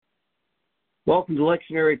Welcome to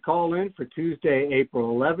Lectionary Call-In for Tuesday,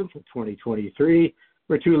 April 11th of 2023,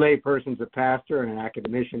 where two laypersons, a pastor and an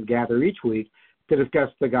academician, gather each week to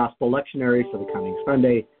discuss the Gospel Lectionary for the coming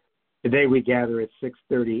Sunday. Today we gather at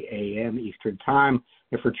 6:30 a.m. Eastern Time,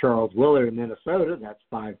 and for Charles Willard in Minnesota, that's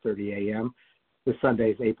 5:30 a.m. This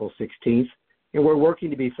Sunday is April 16th, and we're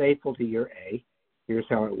working to be faithful to year A. Here's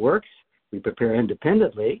how it works. We prepare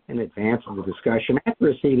independently in advance of the discussion after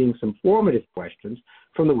receiving some formative questions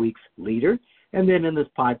from the week's leader. And then in this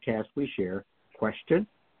podcast, we share, question,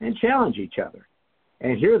 and challenge each other.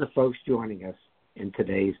 And here are the folks joining us in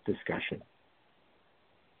today's discussion.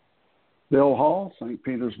 Bill Hall, St.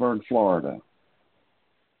 Petersburg, Florida.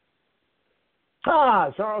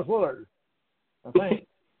 Charles Willard. I think.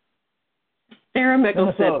 Sarah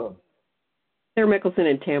Mickelson. Minnesota. Sarah Mickelson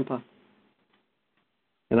in Tampa.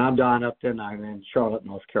 And I'm Don Upton. I'm in Charlotte,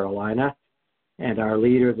 North Carolina. And our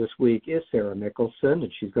leader this week is Sarah Mickelson,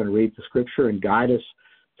 and she's going to read the scripture and guide us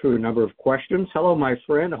through a number of questions. Hello, my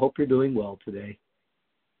friend. I hope you're doing well today.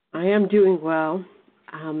 I am doing well.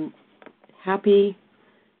 Happy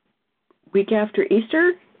week after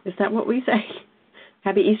Easter. Is that what we say?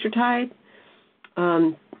 Happy Eastertide.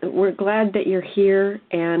 We're glad that you're here,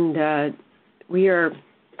 and we are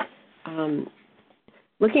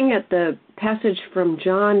looking at the passage from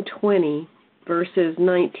John 20, verses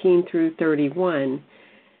 19 through 31.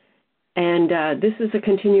 And this is a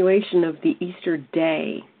continuation of the Easter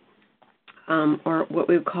day, or what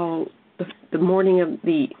we would call the morning of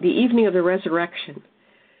the evening of the resurrection.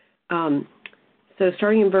 So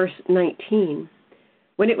starting in verse 19,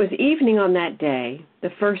 when it was evening on that day,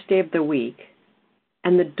 the first day of the week,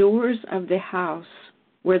 and the doors of the house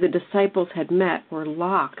where the disciples had met were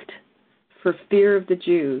locked for fear of the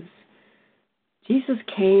Jews, Jesus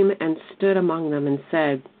came and stood among them and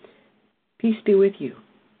said, "Peace be with you."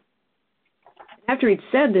 After he'd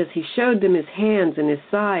said this, he showed them his hands and his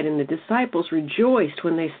side, and the disciples rejoiced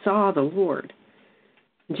when they saw the Lord.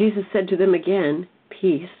 And Jesus said to them again,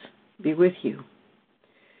 "Peace be with you.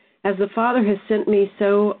 As the Father has sent me,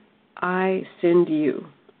 so I send you."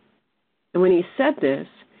 And when he said this,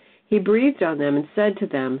 he breathed on them and said to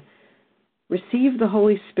them, "Receive the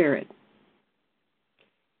Holy Spirit.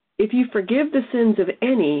 If you forgive the sins of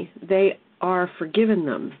any, they are forgiven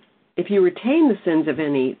them. If you retain the sins of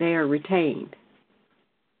any, they are retained."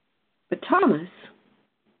 But Thomas,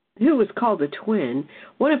 who was called the twin,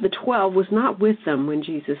 one of the 12, was not with them when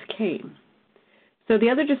Jesus came. So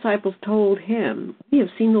the other disciples told him, "We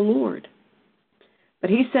have seen the Lord."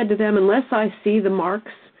 But he said to them, "Unless I see the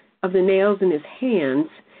marks of the nails in his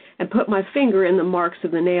hands, and put my finger in the marks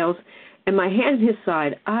of the nails, and my hand in his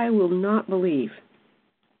side, I will not believe."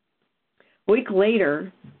 A week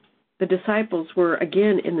later, the disciples were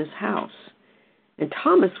again in this house, and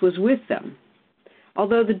Thomas was with them.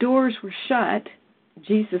 Although the doors were shut,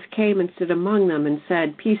 Jesus came and stood among them and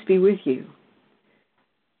said, "Peace be with you."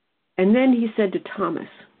 And then he said to Thomas,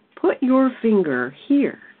 "Put your finger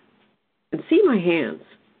here and see my hands.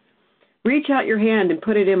 Reach out your hand and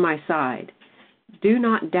put it in my side. Do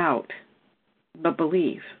not doubt, but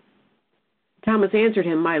believe." Thomas answered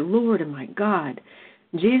him, "My Lord and my God."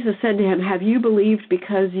 Jesus said to him, "Have you believed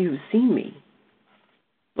because you have seen me?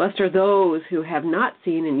 Blessed are those who have not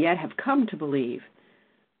seen and yet have come to believe."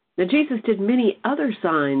 Now Jesus did many other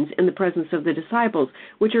signs in the presence of the disciples,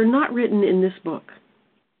 which are not written in this book.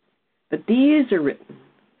 But these are written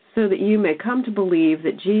so that you may come to believe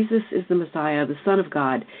that Jesus is the Messiah, the Son of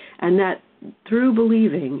God, and that through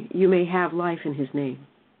believing you may have life in his name.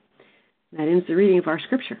 That ends the reading of our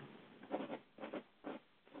scripture.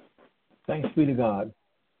 Thanks be to God.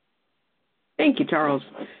 Thank you, Charles.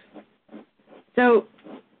 So,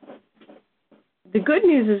 the good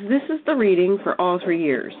news is this is the reading for all 3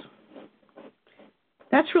 years.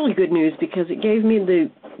 That's really good news because it gave me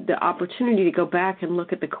the opportunity to go back and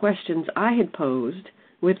look at the questions I had posed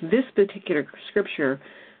with this particular scripture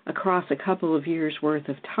across a couple of years' worth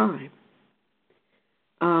of time.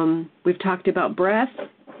 We've talked about breath,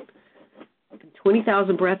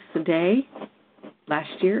 20,000 breaths a day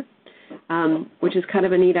last year. Which is kind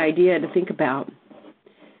of a neat idea to think about.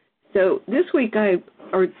 So this week,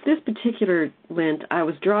 this particular Lent, I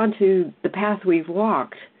was drawn to the path we've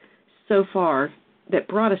walked so far that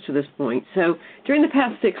brought us to this point. So during the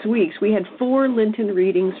past 6 weeks, we had 4 Lenten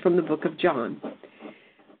readings from the book of John.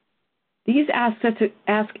 These ask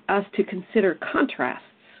us to consider contrasts.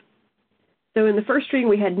 So in the first reading,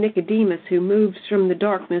 we had Nicodemus, who moves from the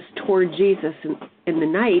darkness toward Jesus in the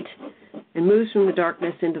night and moves from the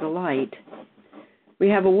darkness into the light. We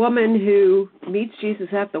have a woman who meets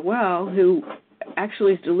Jesus at the well, who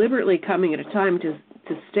actually is deliberately coming at a time to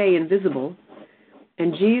stay invisible.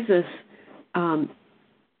 And Jesus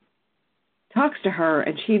talks to her,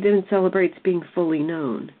 and she then celebrates being fully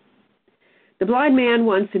known. The blind man,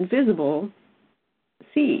 once invisible,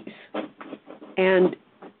 sees and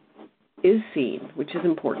is seen, which is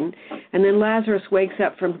important. And then Lazarus wakes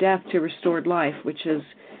up from death to restored life, which is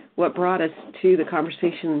what brought us to the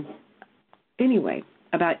conversation anyway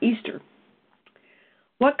about Easter.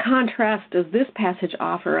 What contrast does this passage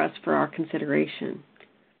offer us for our consideration?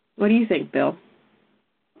 What do you think, Bill?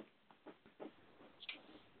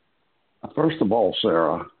 First of all,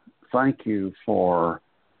 Sarah, thank you for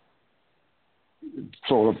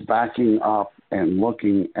sort of backing up and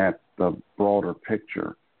looking at the broader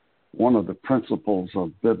picture. One of the principles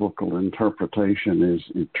of biblical interpretation is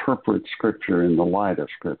interpret Scripture in the light of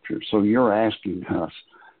Scripture. So you're asking us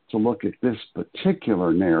to look at this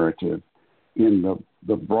particular narrative in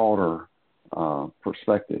the broader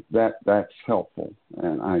perspective. That's helpful,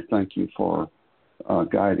 and I thank you for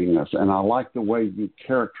guiding us. And I like the way you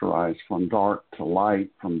characterize from dark to light,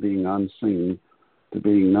 from being unseen to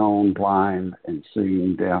being known, blind, and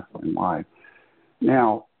seeing, deaf, and life.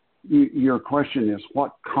 Now, your question is,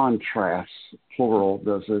 what contrasts, plural,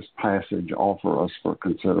 does this passage offer us for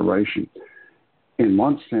consideration? In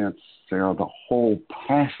one sense, Sarah, the whole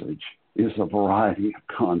passage is a variety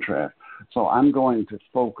of contrasts. So I'm going to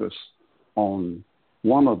focus on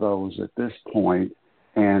one of those at this point,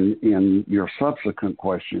 and in your subsequent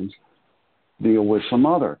questions, deal with some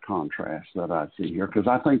other contrasts that I see here, because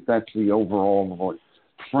I think that's the overall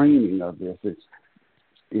framing of this.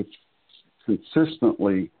 It's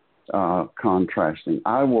consistently contrasting.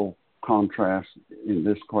 I will contrast in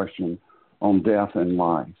this question on death and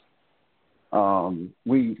life.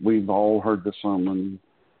 We've all heard the sermon,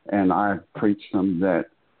 and I've preached them, that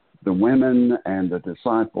the women and the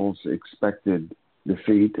disciples expected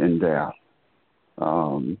defeat and death.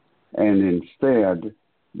 And instead,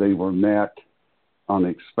 they were met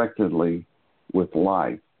unexpectedly with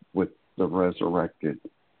life, with the resurrected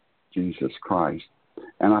Jesus Christ.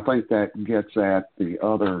 And I think that gets at the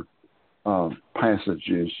other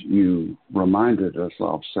passages you reminded us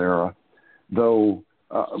of, Sarah. Though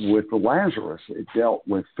with Lazarus, it dealt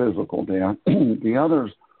with physical death. The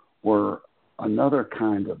others were another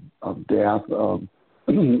kind of death, of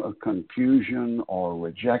confusion or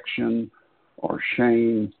rejection or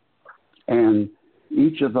shame. And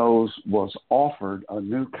each of those was offered a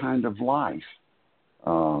new kind of life.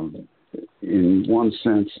 In one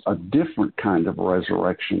sense, a different kind of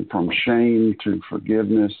resurrection, from shame to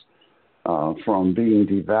forgiveness, from being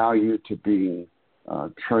devalued to being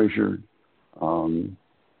treasured.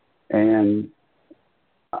 And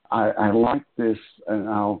I like this, and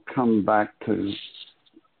I'll come back to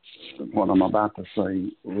what I'm about to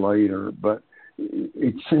say later, but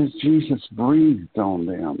it says Jesus breathed on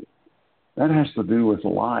them. That has to do with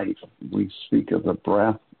life. We speak of the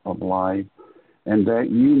breath of life, and that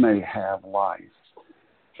you may have life.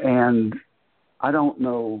 And I don't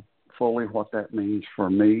know fully what that means for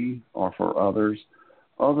me or for others,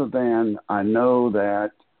 other than I know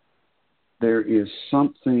that there is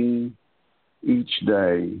something each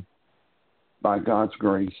day, by God's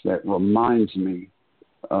grace, that reminds me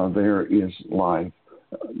there is life.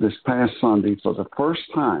 This past Sunday, for the first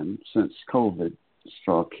time since COVID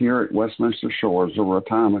struck, here at Westminster Shores, a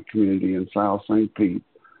retirement community in South St. Pete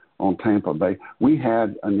on Tampa Bay, we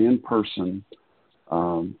had an in-person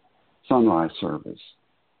sunrise service.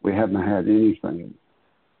 We hadn't had anything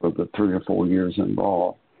for the 3 or 4 years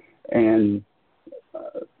involved. And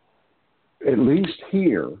at least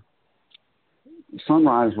here,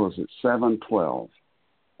 sunrise was at 7:12.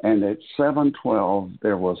 And at 7:12,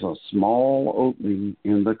 there was a small opening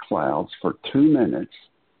in the clouds for 2 minutes.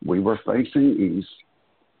 We were facing east.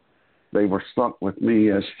 They were stuck with me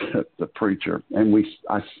as the preacher. And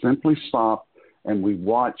I simply stopped, and we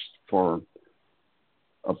watched for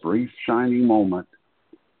a brief shining moment,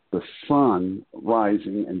 the sun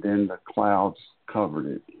rising, and then the clouds covered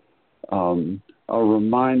it. A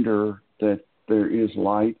reminder that there is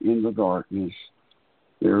light in the darkness.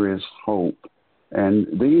 There is hope.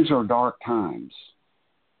 And these are dark times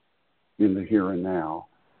in the here and now.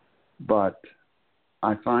 But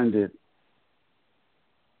I find it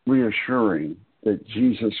reassuring that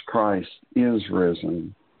Jesus Christ is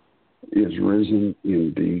risen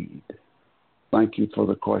indeed. Thank you for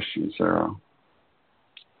the question, Sarah.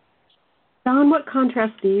 Don, what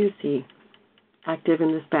contrast do you see active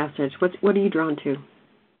in this passage? What are you drawn to?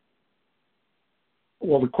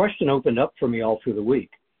 Well, the question opened up for me all through the week.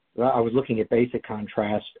 I was looking at basic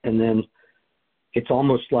contrast, and then it's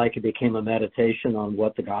almost like it became a meditation on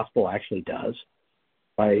what the gospel actually does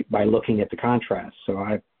by looking at the contrast. So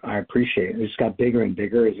I appreciate it. It just got bigger and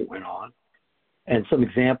bigger as it went on. And some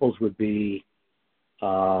examples would be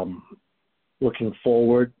looking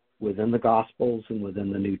forward within the Gospels and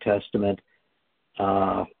within the New Testament,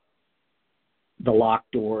 the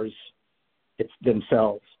locked doors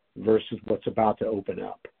themselves versus what's about to open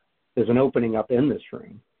up. There's an opening up in this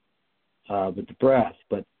room with the breath,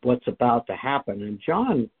 but what's about to happen. And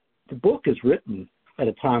John, the book is written at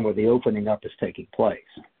a time where the opening up is taking place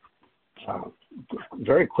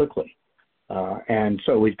very quickly. And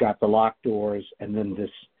so we've got the locked doors and then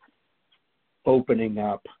this opening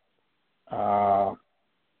up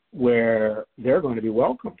where they're going to be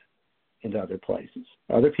welcomed into other places.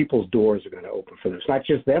 Other people's doors are going to open for them. It's not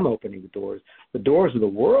just them opening the doors of the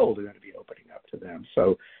world are going to be opening up to them.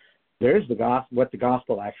 So there's the gospel, what the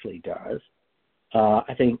gospel actually does.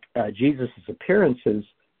 I think Jesus' appearances,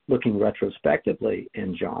 looking retrospectively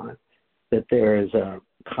in John, that there is a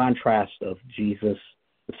contrast of Jesus,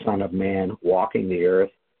 the Son of Man, walking the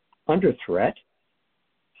earth under threat.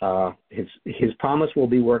 His promise will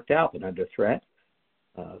be worked out, but under threat.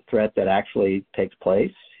 Threat that actually takes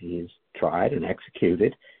place. He's tried and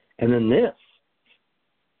executed. And then this,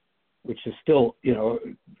 which is still,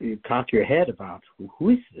 you cock your head about, who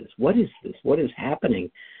is this? What is this? What is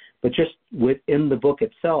happening? But just within the book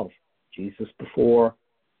itself, Jesus before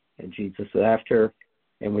and Jesus after,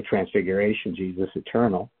 and with Transfiguration, Jesus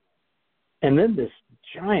eternal. And then this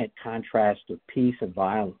giant contrast of peace and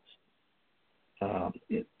violence.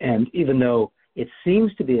 And even though it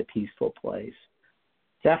seems to be a peaceful place,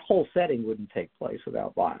 that whole setting wouldn't take place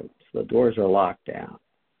without violence. The doors are locked down.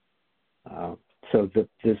 So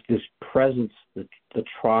this presence, the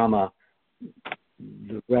trauma,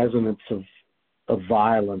 the resonance of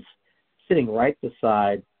violence sitting right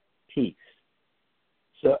beside peace.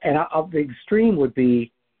 So, and the extreme would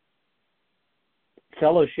be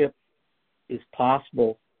fellowship is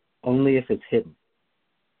possible only if it's hidden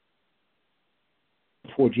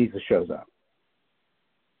before Jesus shows up.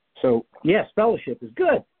 So, yes, fellowship is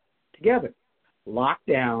good together. Locked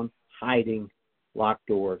down, hiding, locked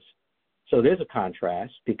doors. So there's a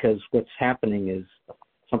contrast because what's happening is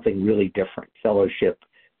something really different. Fellowship,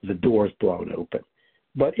 the door's blown open.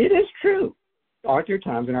 But it is true. Aren't there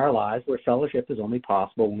times in our lives where fellowship is only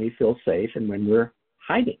possible when we feel safe and when we're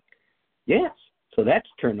hiding? Yes. So that's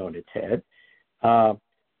turned on its head.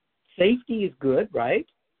 Safety is good, right?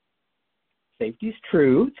 Safety is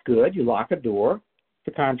true. It's good. You lock a door.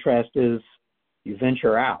 The contrast is you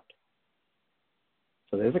venture out.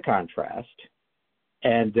 So there's a contrast.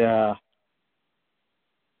 And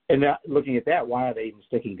looking at that, why are they even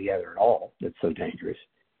sticking together at all? It's so dangerous.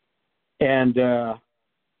 And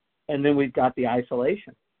then we've got the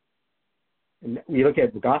isolation. And we look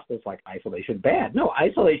at the gospel, it's like isolation bad. No,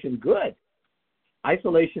 isolation good.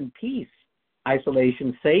 Isolation peace.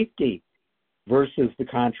 Isolation safety versus the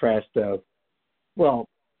contrast of, well,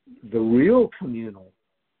 the real communal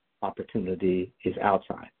opportunity is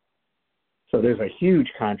outside. So there's a huge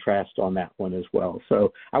contrast on that one as well.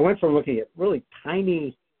 So I went from looking at really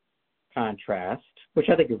tiny contrast, which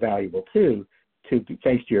I think is valuable too, to,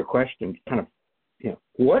 thanks to your question, kind of,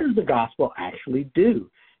 what does the gospel actually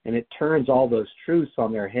do? And it turns all those truths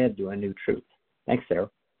on their head to a new truth. Thanks, Sarah.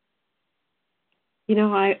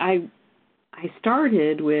 I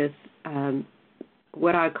started with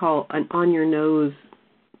what I call an on-your-nose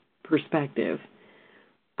perspective.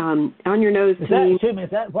 On your nose is means... Is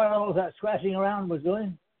that what all that scratching around was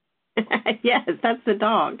doing? Yes, that's the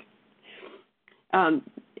dog. Let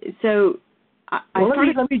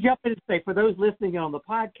me jump in and say, for those listening on the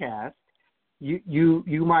podcast,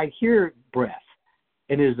 you might hear breath.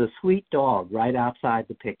 And there's a sweet dog right outside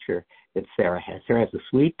the picture that Sarah has. Sarah has a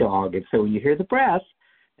sweet dog, and so when you hear the breath,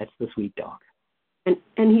 that's the sweet dog. And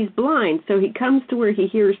he's blind, so he comes to where he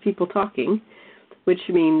hears people talking, which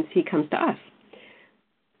means he comes to us.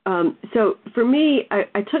 So for me,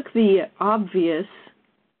 I took the obvious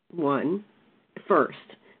one first,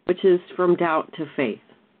 which is from doubt to faith.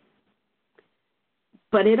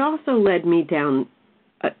 But it also led me down,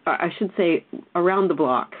 I should say, around the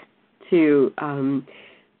block to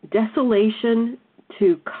desolation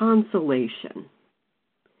to consolation.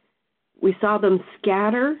 We saw them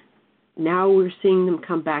scatter. Now we're seeing them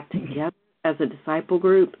come back together as a disciple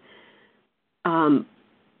group.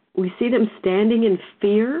 We see them standing in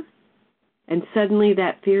fear, and suddenly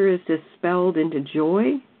that fear is dispelled into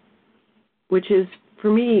joy, which is,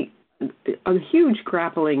 for me, a huge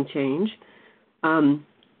grappling change.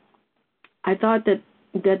 I thought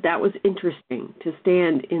that was interesting to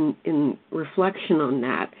stand in reflection on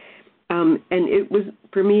that. And it was,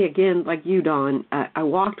 for me, again, like you, Don, I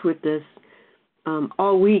walked with this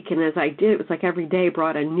all week, and as I did, it was like every day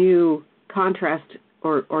brought a new contrast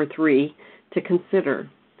or three to consider.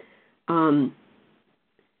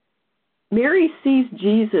 Mary sees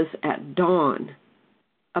Jesus at dawn,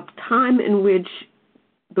 a time in which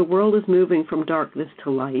the world is moving from darkness to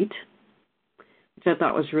light, which I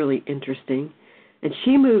thought was really interesting, and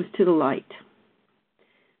she moves to the light.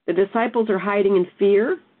 The disciples are hiding in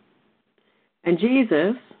fear, and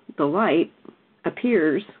Jesus, the light,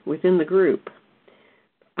 appears within the group.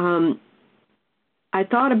 I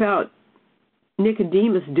thought about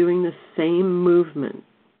Nicodemus doing the same movement.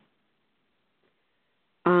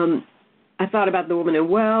 I thought about the woman in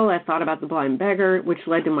the well. I thought about the blind beggar, which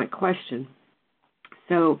led to my question.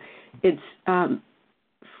 So it's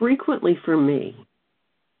frequently for me,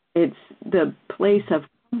 it's the place of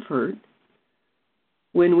comfort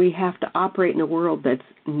when we have to operate in a world that's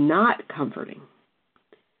not comforting.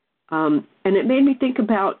 And it made me think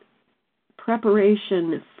about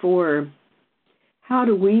preparation for how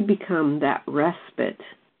do we become that respite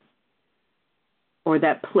or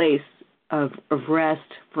that place of rest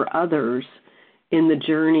for others in the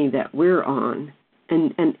journey that we're on.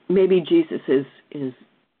 And maybe Jesus is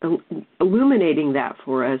illuminating that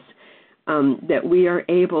for us, that we are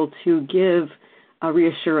able to give a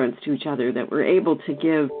reassurance to each other, that we're able to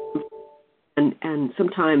give and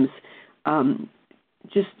sometimes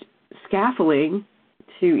just scaffolding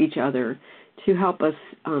to each other to help us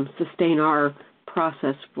sustain our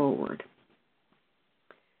process forward.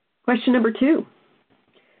 Question number 2.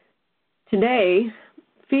 Today,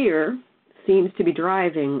 fear seems to be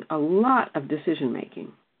driving a lot of decision-making.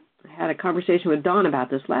 I had a conversation with Dawn about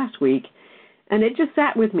this last week, and it just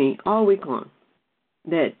sat with me all week long,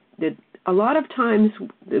 that a lot of times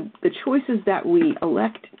the choices that we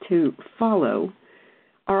elect to follow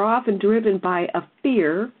are often driven by a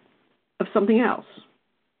fear of something else.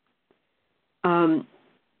 I'm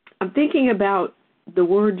thinking about the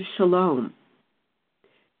word shalom,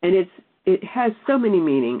 and it has so many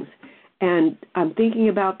meanings. And I'm thinking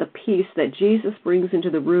about the peace that Jesus brings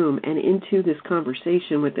into the room and into this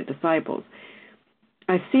conversation with the disciples.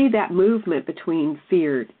 I see that movement between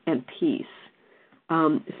fear and peace.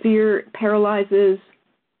 Fear paralyzes,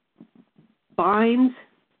 binds,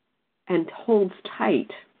 and holds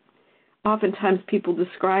tight. Oftentimes people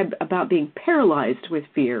describe about being paralyzed with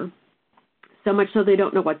fear, so much so they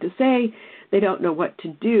don't know what to say, they don't know what to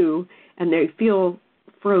do, and they feel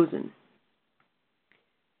frozen.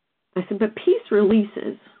 I said, but peace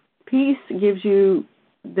releases. Peace gives you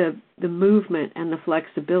the movement and the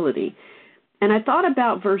flexibility. And I thought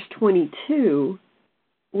about verse 22,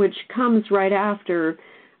 which comes right after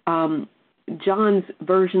John's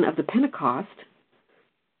version of the Pentecost,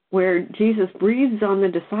 where Jesus breathes on the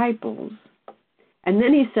disciples, and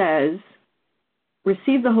then he says,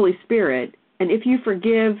 receive the Holy Spirit, and if you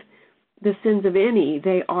forgive the sins of any,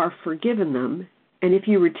 they are forgiven them, and if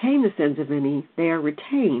you retain the sins of any, they are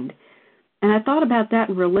retained. And I thought about that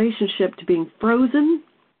in relationship to being frozen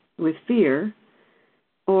with fear,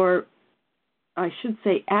 or I should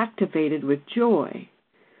say activated with joy.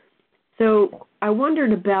 So I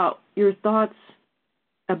wondered about your thoughts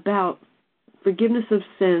about forgiveness of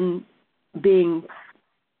sin being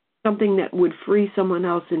something that would free someone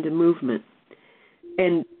else into movement.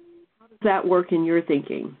 And how does that work in your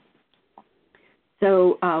thinking?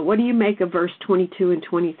 So what do you make of verse 22 and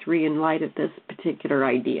 23 in light of this particular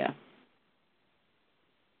idea?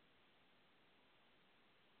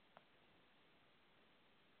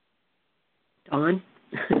 Dawn?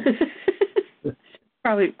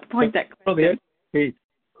 Probably point that question. Pete,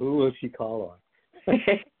 who will she call on?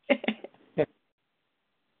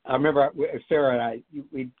 I remember Sarah and I,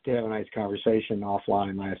 we did have a nice conversation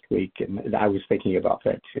offline last week, and I was thinking about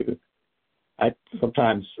that too.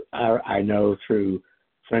 Sometimes I know through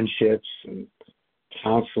friendships and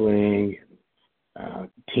counseling,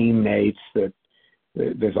 teammates, that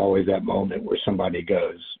there's always that moment where somebody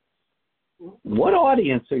goes, what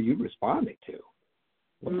audience are you responding to?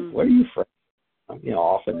 What are you afraid of?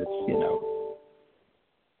 Often it's,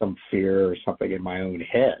 some fear or something in my own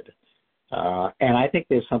head. And I think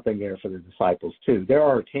there's something there for the disciples too. There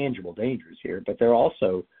are tangible dangers here, but they're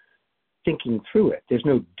also thinking through it. There's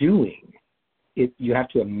no doing. You have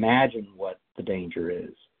to imagine what the danger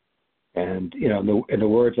is. And, in the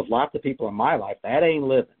words of lots of people in my life, that ain't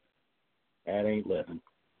living. That ain't living.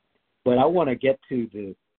 But I want to get to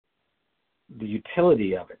the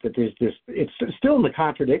utility of it, that there's this, it's still in the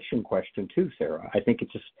contradiction question too, Sarah. I think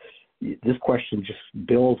this question just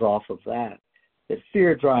builds off of that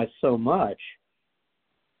fear drives so much,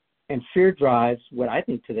 and fear drives what I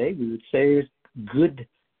think today we would say is good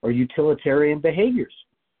or utilitarian behaviors.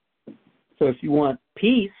 So if you want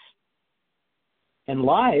peace and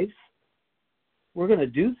life, we're going to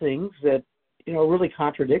do things that really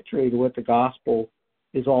contradictory to what the gospel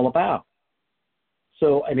is all about.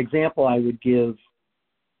 So an example I would give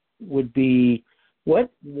would be where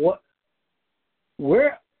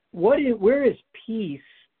is peace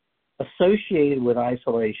associated with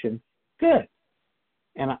isolation good?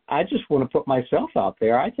 And I just want to put myself out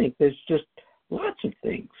there. I think there's just lots of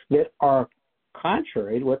things that are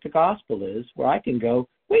contrary to what the gospel is, where I can go,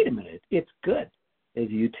 wait a minute, it's good. There's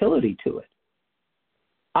a utility to it.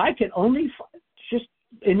 I can only, just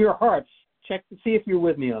in your hearts, check to see if you're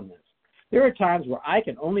with me on this. There are times where I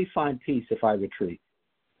can only find peace if I retreat.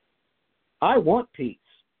 I want peace.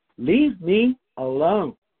 Leave me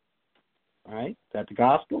alone. All right? Is that the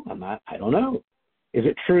gospel? I don't know. Is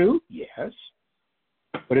it true? Yes.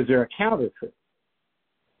 But is there a counter truth?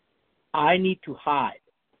 I need to hide.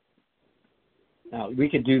 Now, we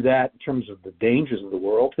could do that in terms of the dangers of the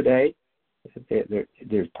world today.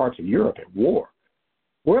 There's parts of Europe at war.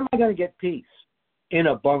 Where am I going to get peace? In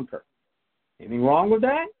a bunker. Anything wrong with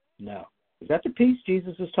that? No. Is that the peace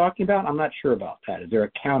Jesus is talking about? I'm not sure about that. Is there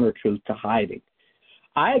a counter truth to hiding?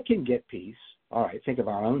 I can get peace. All right, think of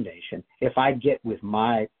our own nation. If I get with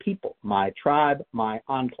my people, my tribe, my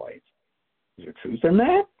enclave. Is there truth in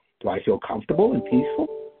that? Do I feel comfortable and peaceful?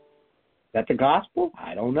 Is that the gospel?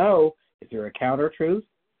 I don't know. Is there a counter truth?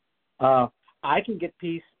 I can get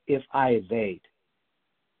peace if I evade.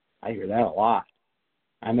 I hear that a lot.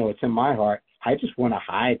 I know it's in my heart. I just want to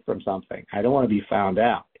hide from something. I don't want to be found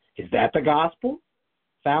out. Is that the gospel?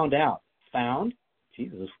 Found out. Found?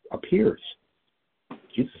 Jesus appears.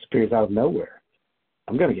 Jesus appears out of nowhere.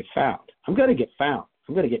 I'm going to get found. I'm going to get found.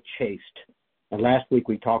 I'm going to get chased. And last week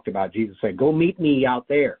we talked about Jesus saying, go meet me out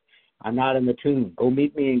there. I'm not in the tomb. Go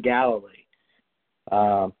meet me in Galilee.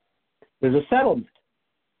 There's a settlement.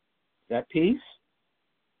 Is that peace?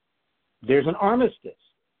 There's an armistice.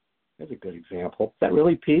 That's a good example. Is that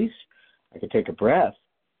really peace? I could take a breath.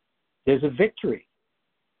 There's a victory.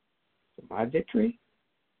 Is it my victory?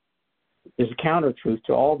 There's a counter truth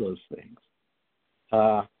to all those things.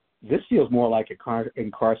 This feels more like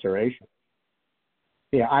incarceration.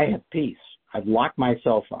 Yeah, I have peace. I've locked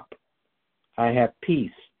myself up. I have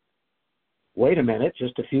peace. Wait a minute,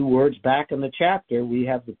 just a few words back in the chapter, we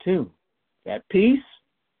have the tomb. At peace?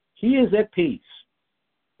 He is at peace.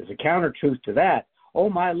 There's a counter truth to that. Oh,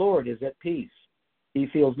 my Lord is at peace. He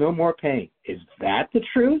feels no more pain. Is that the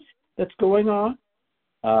truth that's going on?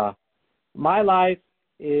 My life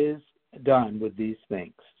is done with these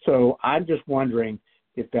things. So I'm just wondering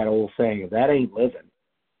if that old saying, if that ain't living,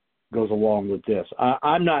 goes along with this.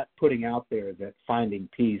 I'm not putting out there that finding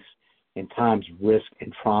peace in times of risk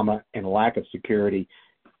and trauma and lack of security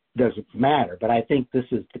doesn't matter. But I think this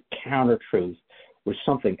is the counter truth with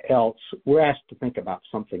something else. We're asked to think about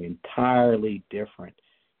something entirely different.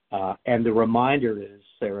 And the reminder is,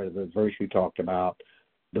 Sarah, the verse you talked about,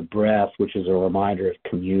 the breath, which is a reminder of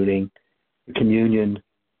communion,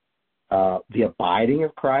 the abiding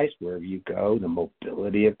of Christ wherever you go, the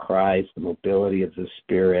mobility of Christ, the mobility of the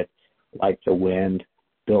Spirit, like the wind.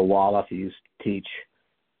 Bill Woloff used to teach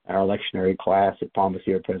our lectionary class at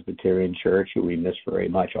Palmasier Presbyterian Church, who we miss very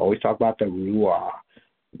much. Always talk about the ruah,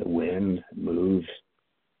 the wind moves,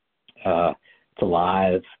 it's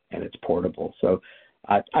alive, and it's portable. So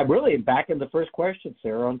I really am back in the first question,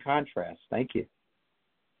 Sarah, on contrast. Thank you.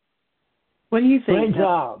 What do you think? Great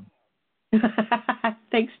job.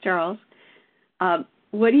 Thanks, Charles.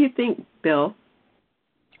 What do you think, Bill?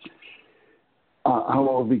 I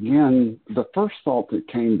will begin. The first thought that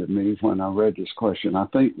came to me when I read this question, I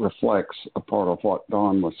think reflects a part of what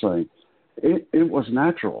Don was saying. It was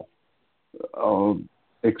natural,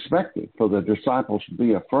 expected for the disciples to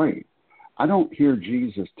be afraid. I don't hear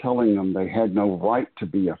Jesus telling them they had no right to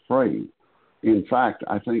be afraid. In fact,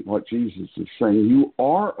 I think what Jesus is saying, you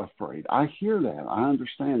are afraid. I hear that. I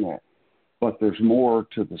understand that. But there's more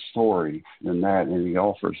to the story than that, and he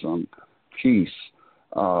offers them peace.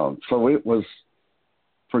 So it was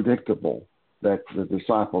predictable that the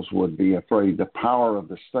disciples would be afraid. The power of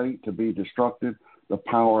the state to be destructive, the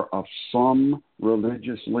power of some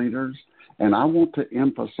religious leaders. And I want to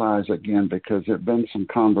emphasize again, because there have been some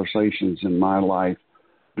conversations in my life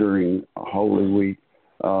during Holy Week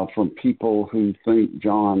from people who think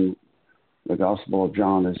John, the Gospel of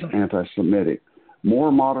John, is anti-Semitic.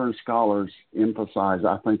 More modern scholars emphasize,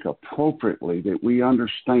 I think appropriately, that we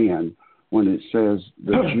understand when it says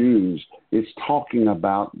the Jews, it's talking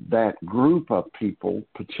about that group of people,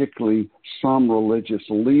 particularly some religious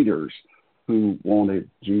leaders who wanted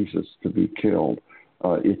Jesus to be killed.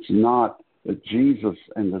 It's not that Jesus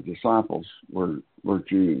and the disciples were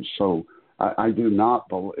Jews. So I do not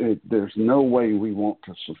believe, there's no way we want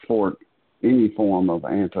to support any form of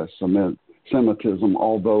anti-Semitism anti-Semitism,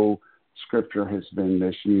 although Scripture has been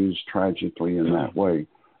misused tragically in that way.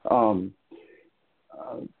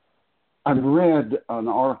 I've read an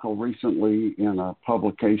article recently in a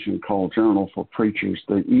publication called Journal for Preachers,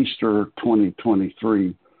 the Easter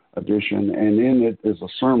 2023 edition, and in it is a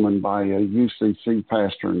sermon by a UCC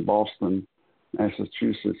pastor in Boston,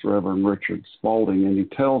 Massachusetts, Reverend Richard Spalding, and he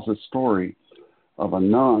tells a story of a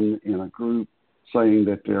nun in a group saying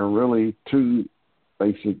that there are really two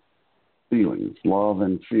basic feelings, love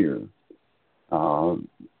and fear.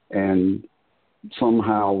 And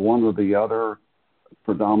somehow one or the other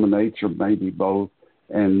predominates, or maybe both,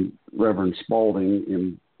 and Reverend Spalding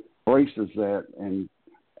embraces that and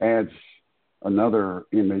adds another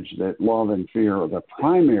image that love and fear are the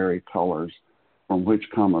primary colors from which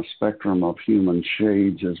come a spectrum of human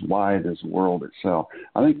shades as wide as the world itself.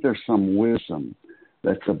 I think there's some wisdom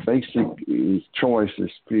that the basic choice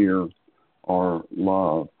is fear or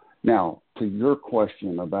love. Now, to your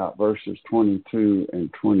question about verses 22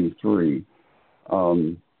 and 23,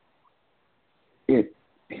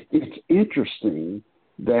 it's interesting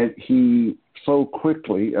that he so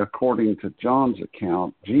quickly, according to John's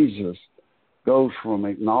account, Jesus goes from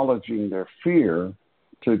acknowledging their fear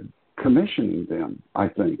to commissioning them, I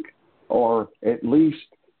think, or at least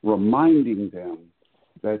reminding them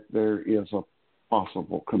that there is a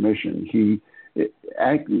possible commission. In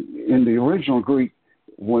the original Greek,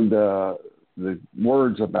 when the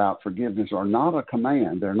words about forgiveness are not a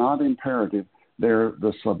command, they're not imperative, they're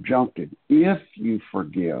the subjunctive. If you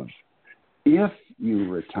forgive, if you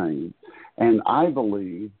retain. And I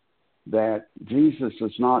believe that Jesus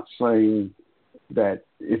is not saying that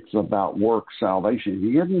it's about work salvation.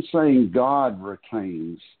 He isn't saying God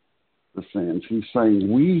retains the sins. He's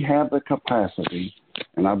saying we have the capacity,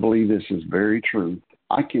 and I believe this is very true.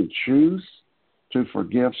 I can choose to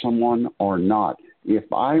forgive someone or not.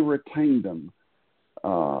 If I retain them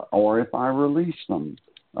or if I release them,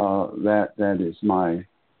 that is my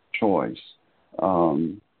choice.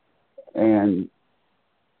 And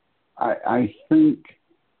I think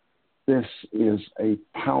this is a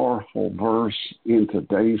powerful verse in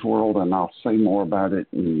today's world, and I'll say more about it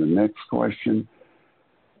in the next question.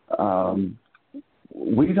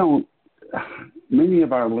 Many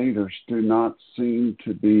of our leaders do not seem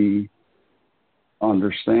to be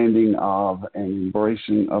understanding of and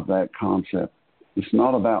embracing of that concept. It's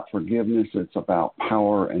not about forgiveness, it's about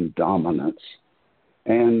power and dominance.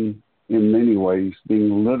 And in many ways,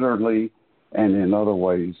 being literally and in other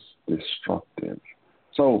ways destructive.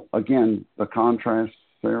 So again, the contrast,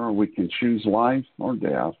 Sarah, we can choose life or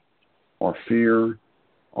death, or fear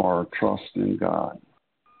or trust in God.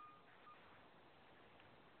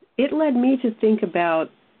 It led me to think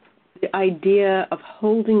about the idea of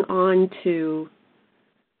holding on to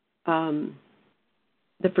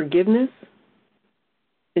the forgiveness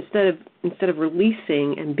instead of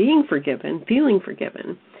releasing and being forgiven, feeling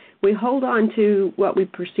forgiven. We hold on to what we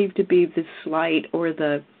perceive to be the slight or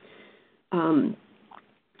the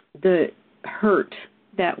hurt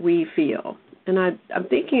that we feel. And I'm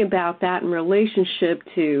thinking about that in relationship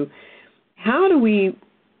to how do we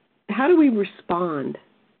respond,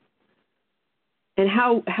 and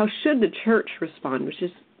how should the church respond, which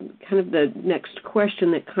is kind of the next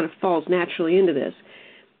question that kind of falls naturally into this.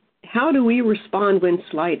 How do we respond when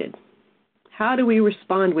slighted? How do we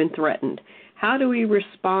respond when threatened? How do we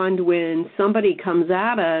respond when somebody comes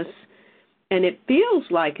at us and it feels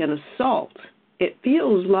like an assault? It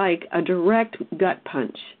feels like a direct gut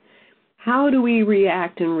punch. How do we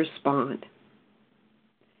react and respond?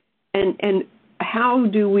 And how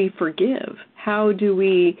do we forgive? How do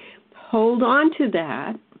we hold on to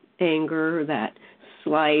that anger or that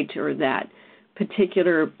slight or that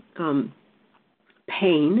particular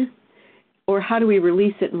pain? Or how do we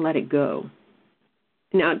release it and let it go?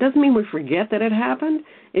 Now, it doesn't mean we forget that it happened.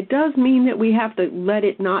 It does mean that we have to let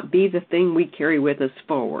it not be the thing we carry with us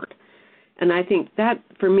forward. And I think that,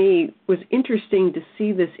 for me, was interesting to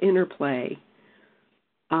see this interplay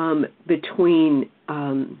between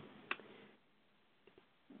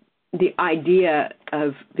the idea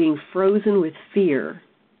of being frozen with fear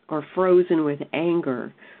or frozen with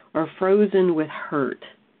anger or frozen with hurt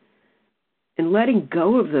and letting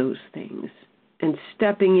go of those things and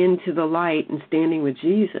stepping into the light and standing with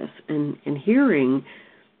Jesus and hearing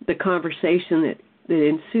the conversation that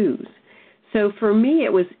ensues. So for me,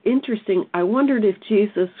 it was interesting. I wondered if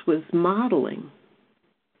Jesus was modeling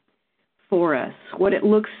for us what it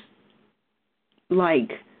looks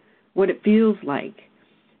like, what it feels like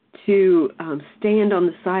to stand on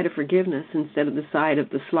the side of forgiveness instead of the side of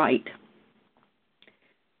the slight.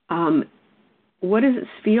 what does it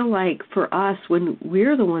feel like for us when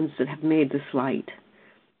we're the ones that have made the slight,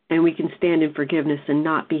 and we can stand in forgiveness and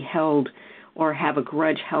not be held or have a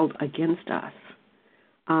grudge held against us?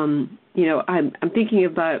 I'm thinking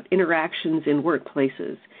about interactions in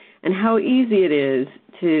workplaces and how easy it is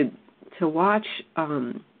to watch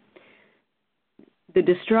the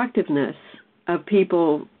destructiveness of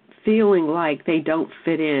people feeling like they don't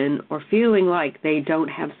fit in, or feeling like they don't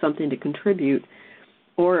have something to contribute,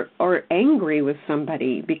 or angry with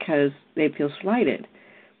somebody because they feel slighted.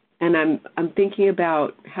 And I'm thinking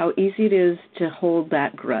about how easy it is to hold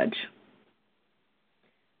that grudge.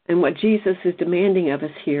 And what Jesus is demanding of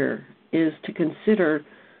us here is to consider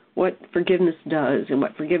what forgiveness does and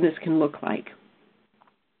what forgiveness can look like.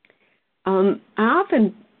 I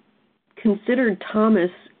often considered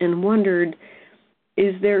Thomas and wondered,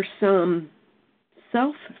 is there some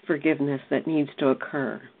self-forgiveness that needs to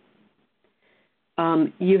occur?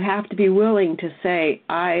 You have to be willing to say,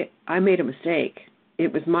 I made a mistake.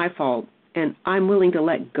 It was my fault, and I'm willing to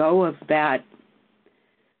let go of that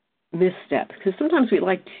misstep. Because sometimes we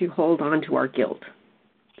like to hold on to our guilt.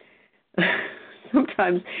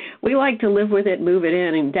 Sometimes we like to live with it, move it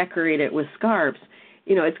in, and decorate it with scarves.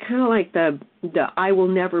 It's kind of like the I will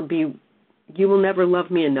never be, you will never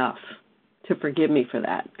love me enough to forgive me for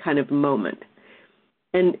that kind of moment.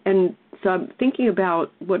 And so I'm thinking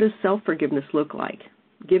about, what does self-forgiveness look like?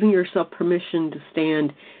 Giving yourself permission to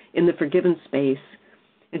stand in the forgiven space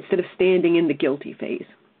instead of standing in the guilty phase.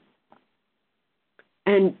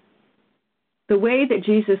 And the way that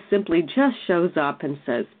Jesus simply just shows up and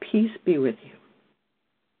says, peace be with you.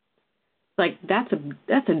 Like that's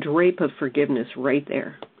a drape of forgiveness right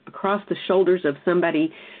there, across the shoulders of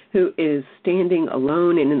somebody who is standing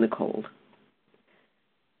alone and in the cold.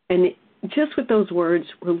 And just with those words,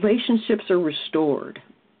 relationships are restored.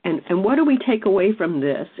 And what do we take away from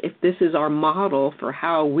this if this is our model for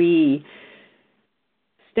how we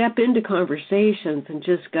step into conversations and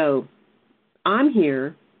just go, I'm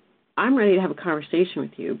here, I'm ready to have a conversation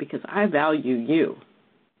with you because I value you.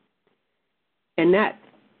 And that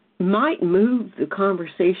might move the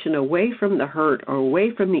conversation away from the hurt, or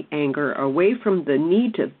away from the anger, or away from the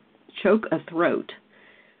need to choke a throat,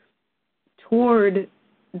 toward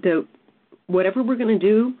the whatever we're going to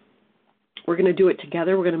do, we're going to do it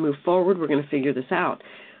together, we're going to move forward, we're going to figure this out.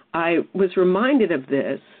 I was reminded of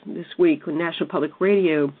this week when National Public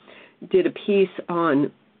Radio did a piece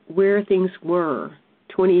on where things were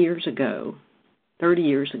 20 years ago, 30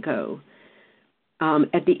 years ago,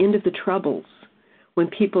 at the end of the Troubles, when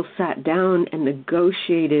people sat down and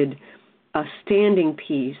negotiated a standing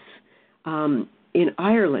peace in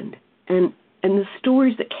Ireland, and the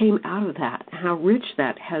stories that came out of that, how rich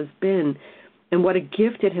that has been, and what a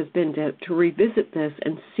gift it has been to revisit this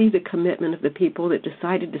and see the commitment of the people that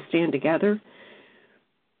decided to stand together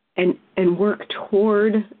and work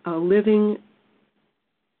toward a living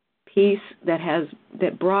peace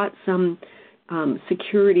that brought some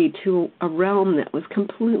security to a realm that was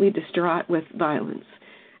completely distraught with violence.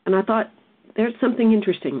 And I thought, there's something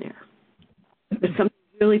interesting there. There's something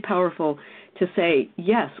really powerful to say,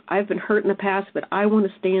 yes, I've been hurt in the past, but I want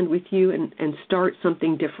to stand with you and start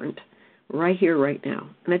something different right here, right now.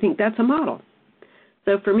 And I think that's a model.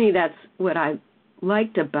 So for me, that's what I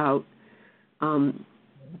liked about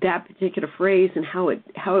that particular phrase and how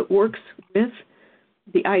it works with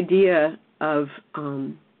the idea of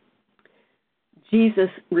Jesus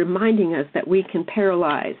reminding us that we can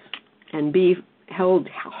paralyze and be held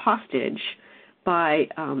hostage by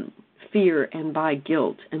fear and by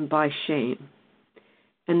guilt and by shame,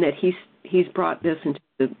 and that he's brought this into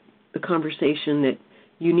the conversation that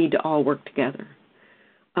you need to all work together,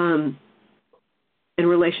 and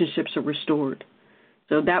relationships are restored.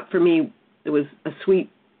 So that for me, it was a sweet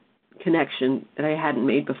connection that I hadn't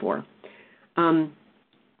made before.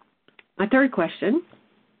 My third question: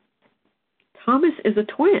 Thomas is a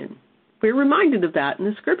twin. We're reminded of that in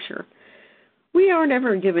the scripture. We aren't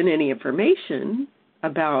ever given any information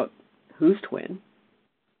about who's twin.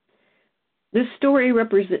 This story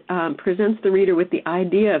presents the reader with the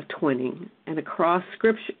idea of twinning, and across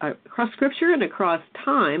scripture and across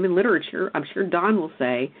time and literature, I'm sure Don will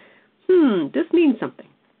say, this means something.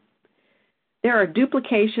 There are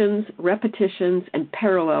duplications, repetitions, and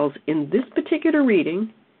parallels in this particular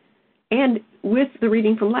reading, and with the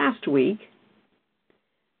reading from last week,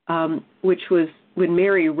 which was when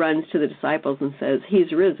Mary runs to the disciples and says,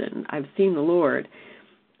 he's risen, I've seen the Lord.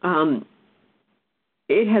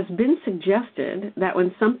 It has been suggested that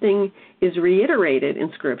when something is reiterated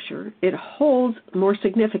in Scripture, it holds more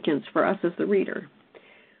significance for us as the reader.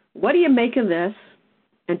 What do you make of this,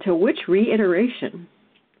 and to which reiteration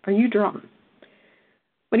are you drawn?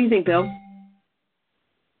 What do you think, Bill?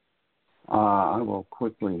 I will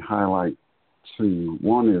quickly highlight two.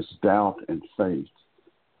 One is doubt and faith.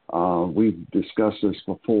 We've discussed this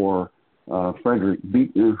before. Frederick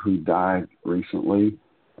Buechner, who died recently,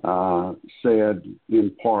 said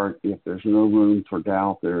in part, if there's no room for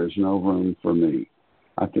doubt, there is no room for me.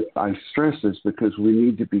 I stress this because we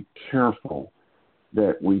need to be careful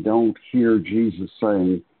that we don't hear Jesus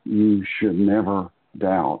saying, you should never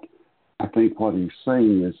doubt. I think what he's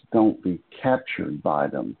saying is don't be captured by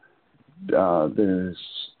them. There's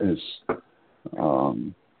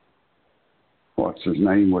what's his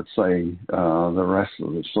name would say, the rest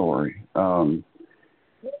of the story.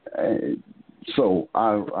 So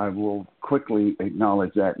I will quickly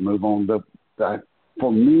acknowledge that and move on. That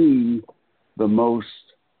for me, the most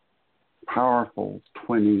powerful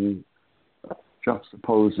twinning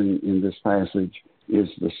juxtaposing in this passage is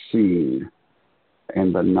the seeing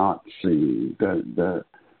and the not seeing.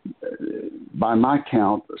 By my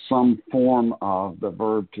count, some form of the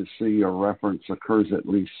verb to see or reference occurs at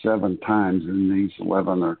least 7 times in these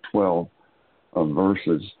 11 or 12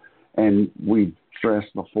 verses. And we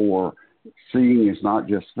stressed before, seeing is not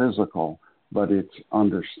just physical, but it's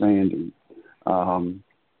understanding.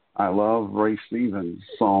 I love Ray Stevens'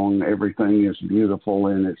 song, Everything is Beautiful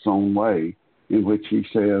in Its Own Way, in which he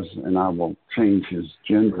says, and I will change his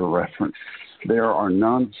gender reference, there are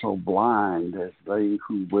none so blind as they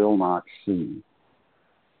who will not see.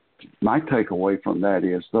 My takeaway from that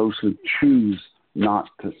is those who choose not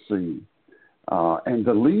to see. And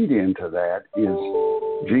the lead into that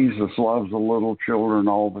is Jesus loves the little children,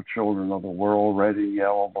 all the children of the world, red and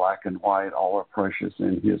yellow, black and white, all are precious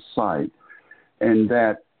in his sight. And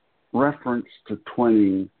that reference to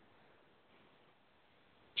twinning,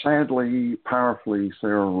 sadly, powerfully,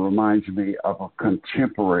 Sarah, reminds me of a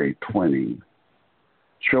contemporary twinning.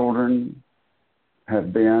 Children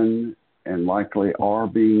have been and likely are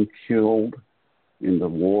being killed in the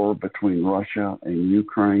war between Russia and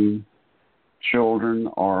Ukraine. Children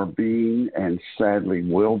are being and sadly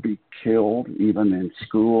will be killed even in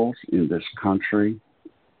schools in this country.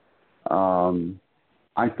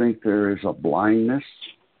 I think there is a blindness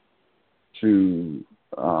to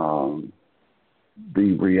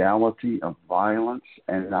the reality of violence,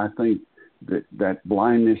 and I think that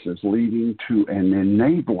blindness is leading to an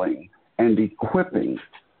enabling and equipping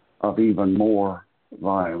of even more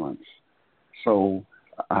violence. So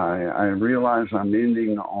I realize I'm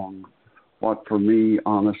ending on what for me,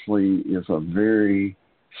 honestly, is a very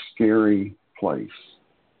scary place.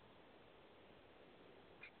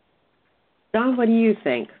 Don, what do you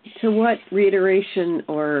think? To what reiteration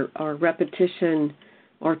or repetition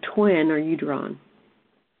or twin are you drawn?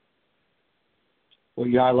 Well,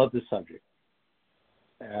 yeah, I love this subject.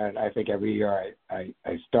 And I think every year I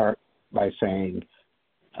start by saying,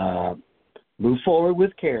 move forward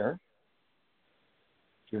with care.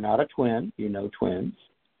 If you're not a twin, you know twins.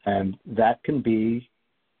 And that can be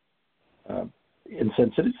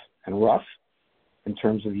insensitive and rough in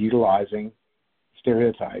terms of utilizing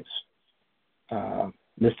stereotypes,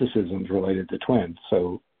 mysticisms related to twins.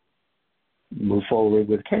 So move forward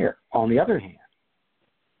with care. On the other hand,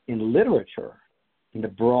 in literature, in the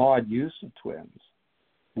broad use of twins,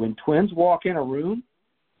 when twins walk in a room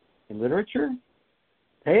in literature,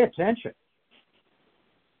 pay attention.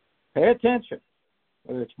 Pay attention.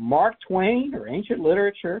 Whether it's Mark Twain or ancient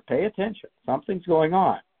literature, pay attention. Something's going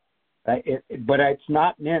on. But it's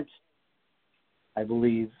not meant, I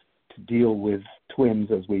believe, to deal with twins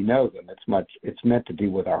as we know them. It's meant to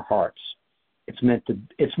deal with our hearts. It's meant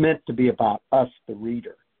to be about us, the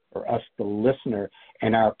reader, or us, the listener,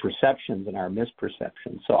 and our perceptions and our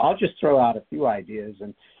misperceptions. So I'll just throw out a few ideas,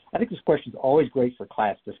 and I think this question is always great for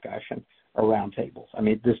class discussion or roundtables. I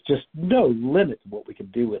mean, there's just no limit to what we can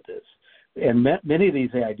do with this. And many of these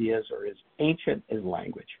ideas are as ancient as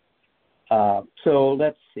language. So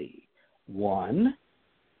let's see. One,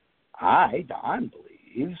 Don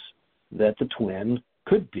believes that the twin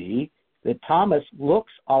could be that Thomas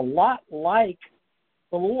looks a lot like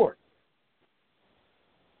the Lord.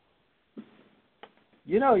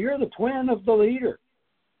 You know, you're the twin of the leader.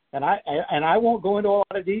 And I won't go into a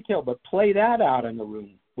lot of detail, but play that out in the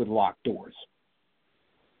room with locked doors.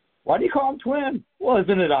 Why do you call him twin? Well,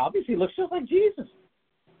 isn't it obvious? He looks just like Jesus.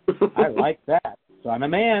 I like that. Son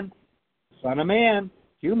of man,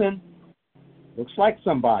 human, looks like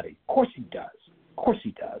somebody. Of course he does. Of course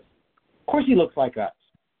he looks like us.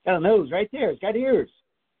 Got a nose right there. He's got ears.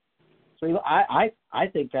 So I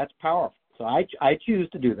think that's powerful. So I choose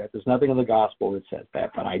to do that. There's nothing in the gospel that says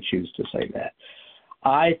that, but I choose to say that.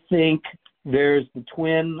 I think there's the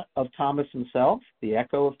twin of Thomas himself, the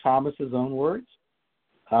echo of Thomas's own words.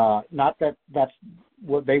 Not that that's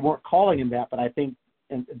what they weren't calling him that, but I think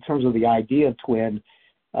in terms of the idea of twin,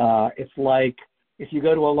 it's like if you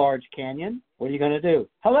go to a large canyon, what are you going to do?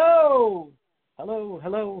 Hello, hello,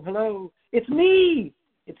 hello, hello. It's me.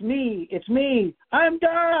 It's me. It's me. I'm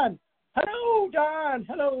Don. Hello, Don.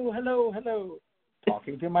 Hello, hello, hello.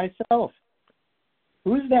 Talking to myself.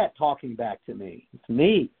 Who's that talking back to me? It's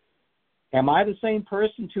me. Am I the same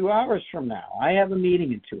person 2 hours from now? I have a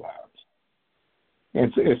meeting in 2 hours.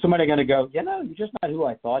 And is somebody going to go, you're just not who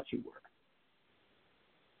I thought you were?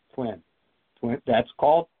 Twin. That's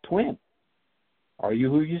called twin. Are you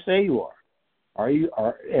who you say you are?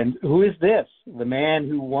 And who is this? The man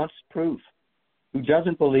who wants proof, who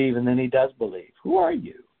doesn't believe and then he does believe. Who are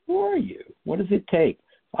you? Who are you? What does it take?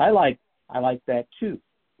 I like that too.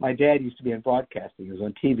 My dad used to be in broadcasting. He was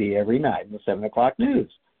on TV every night in the 7 o'clock news.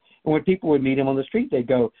 And when people would meet him on the street, they'd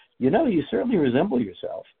go, you certainly resemble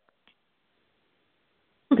yourself.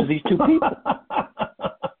 Because these two people.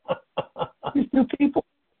 These two people.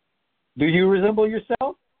 Do you resemble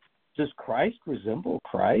yourself? Does Christ resemble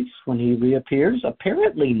Christ when he reappears?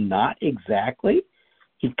 Apparently not exactly.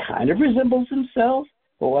 He kind of resembles himself,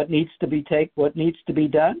 but what needs to be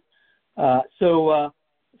done? So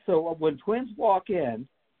when twins walk in,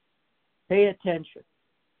 pay attention.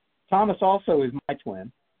 Thomas also is my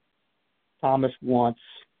twin. Thomas wants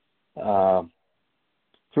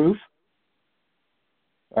proof.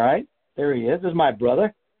 All right, there he is. This is my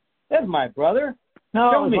brother. That's my brother.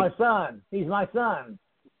 No, he's my son. He's my son.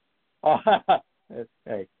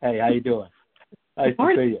 Hey, how you doing? Nice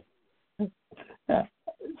to see you.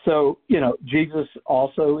 So, Jesus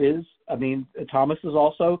also is, Thomas is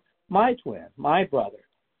also my twin, my brother.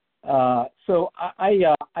 So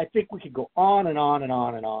I think we could go on and on and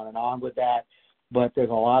on and on and on with that, but there's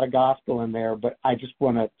a lot of gospel in there. But I just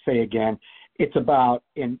want to say again, it's about,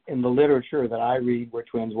 in the literature that I read where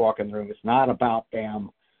twins walk in the room, it's not about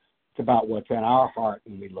them. It's about what's in our heart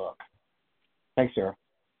when we look. Thanks, Sarah.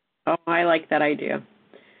 Oh, I like that idea.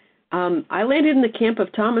 I landed in the camp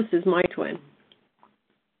of Thomas as my twin.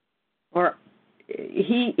 Or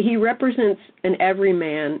he represents an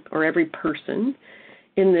everyman or every person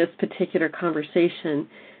in this particular conversation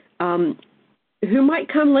who might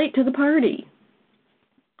come late to the party,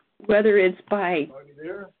 whether it's by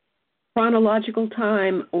chronological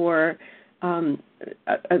time or a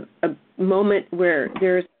moment where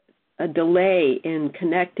there's a delay in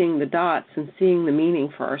connecting the dots and seeing the meaning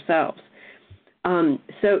for ourselves.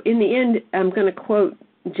 So in the end, I'm going to quote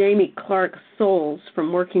Jamie Clark Souls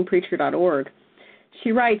from workingpreacher.org.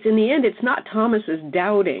 She writes, in the end, it's not Thomas's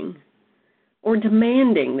doubting or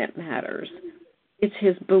demanding that matters. It's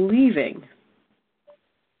his believing.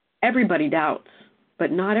 Everybody doubts,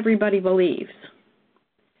 but not everybody believes.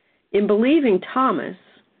 In believing Thomas,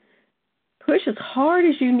 push as hard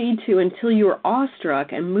as you need to until you are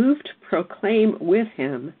awestruck and moved to proclaim with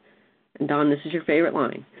him, and Don, this is your favorite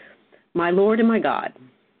line, my Lord and my God,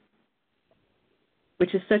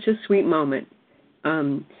 which is such a sweet moment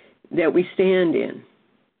that we stand in.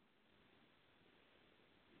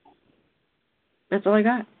 That's all I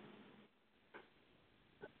got.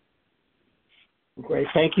 Great.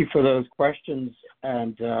 Thank you for those questions.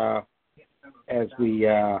 And as we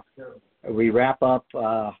wrap up,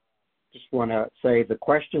 just want to say the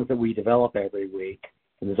questions that we develop every week,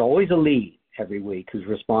 and there's always a lead every week who's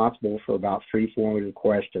responsible for about 3 formative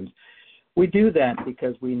questions. We do that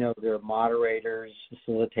because we know there are moderators,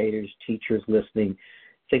 facilitators, teachers listening,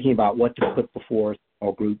 thinking about what to put before a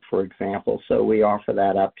small group, for example. So we offer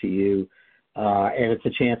that up to you. And it's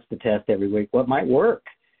a chance to test every week what might work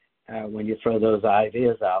when you throw those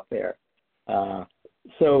ideas out there.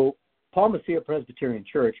 So Paul Messiah Presbyterian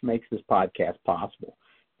Church makes this podcast possible.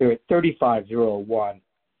 They're at 3501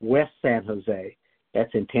 West San Jose.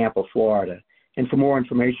 That's in Tampa, Florida. And for more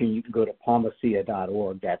information, you can go to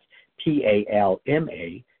paulmessiah.org. That's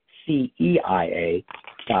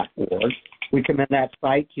PALMACEIA.org. We commend that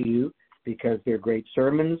site to you because they're great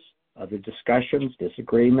sermons, other discussions,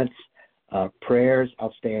 disagreements, prayers,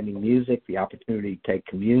 outstanding music, the opportunity to take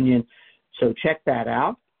communion. So check that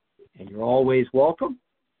out, and you're always welcome,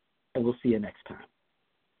 and we'll see you next time.